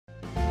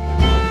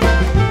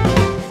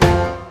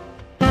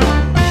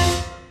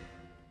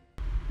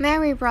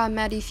Meri Brown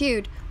Maddie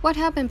Feud. What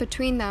happened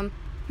between them?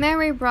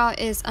 Meri Brown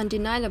is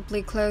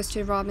undeniably close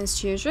to Robyn's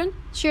children.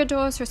 She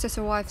adores her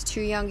sister wife's two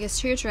youngest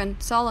children,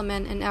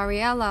 Solomon and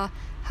Ariella.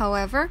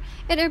 However,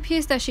 it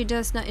appears that she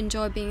does not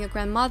enjoy being a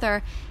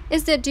grandmother.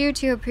 Is it due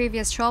to her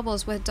previous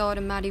troubles with daughter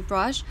Maddie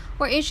Brush,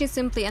 or is she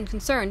simply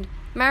unconcerned?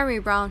 Meri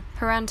Brown,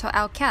 parental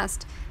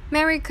outcast.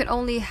 Meri could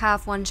only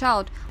have one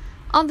child,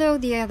 although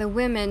the other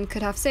women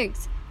could have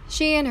six.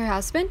 She and her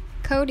husband,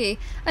 Cody,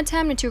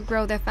 attempted to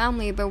grow their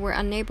family but were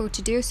unable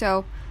to do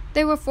so.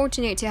 They were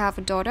fortunate to have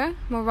a daughter,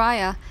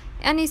 Mariah.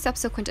 Any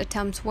subsequent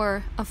attempts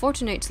were,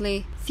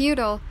 unfortunately,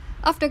 futile.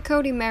 After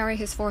Cody married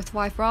his fourth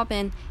wife,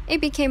 Robyn,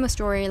 it became a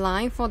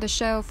storyline for the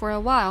show for a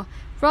while.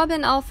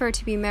 Robyn offered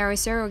to be Meri's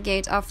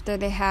surrogate after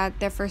they had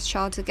their first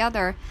child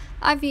together.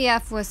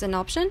 IVF was an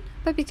option,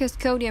 but because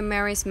Cody and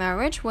Meri's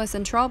marriage was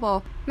in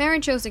trouble,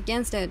 Meri chose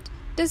against it.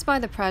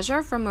 Despite the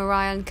pressure from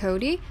Mariah and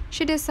Cody,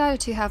 she decided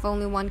to have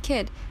only one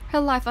kid. Her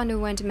life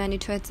underwent many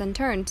twists and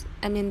turns,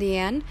 and in the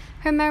end,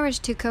 her marriage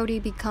to Cody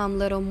became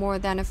little more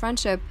than a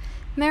friendship.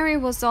 Meri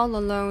was all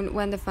alone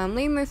when the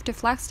family moved to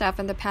Flagstaff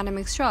and the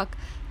pandemic struck.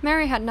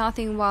 Meri had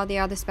nothing while the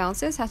other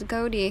spouses had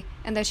Cody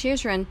and their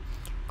children,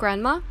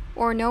 grandma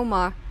or no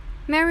ma.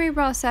 Meri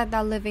Brown said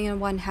that living in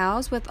one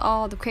house with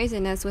all the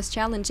craziness was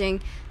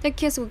challenging. The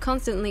kids were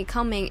constantly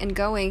coming and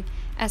going.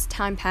 As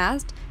time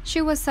passed,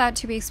 she was said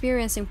to be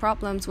experiencing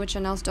problems with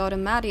Chanel's daughter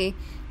Maddie.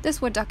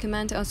 This was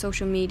documented on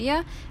social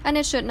media, and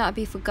it should not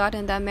be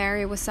forgotten that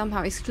Meri was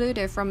somehow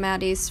excluded from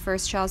Maddie's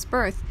first child's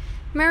birth.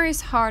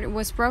 Meri's heart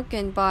was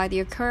broken by the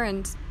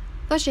occurrence,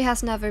 but she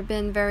has never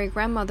been very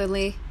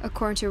grandmotherly,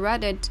 according to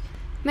Reddit.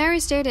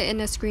 Meri stated in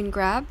a screen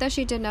grab that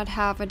she did not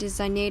have a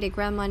designated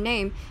grandma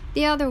name.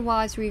 The other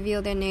wives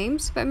revealed their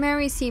names, but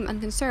Meri seemed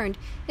unconcerned.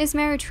 Is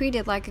Meri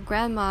treated like a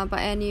grandma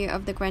by any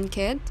of the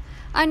grandkids?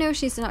 I know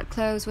she's not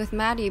close with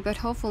Maddie, but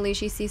hopefully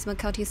she sees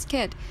McCarthy's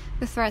kid.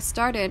 The thread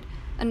started.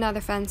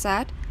 Another fan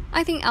said,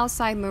 I think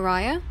outside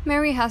Mariah,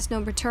 Meri has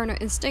no paternal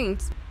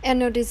instincts and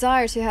no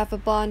desire to have a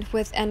bond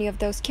with any of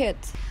those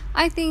kids.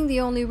 I think the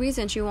only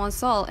reason she wants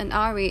Saul and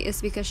Ari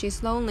is because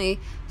she's lonely,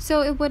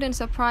 so it wouldn't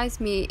surprise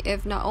me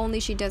if not only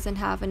she doesn't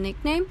have a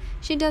nickname,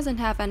 she doesn't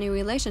have any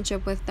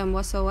relationship with them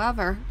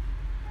whatsoever.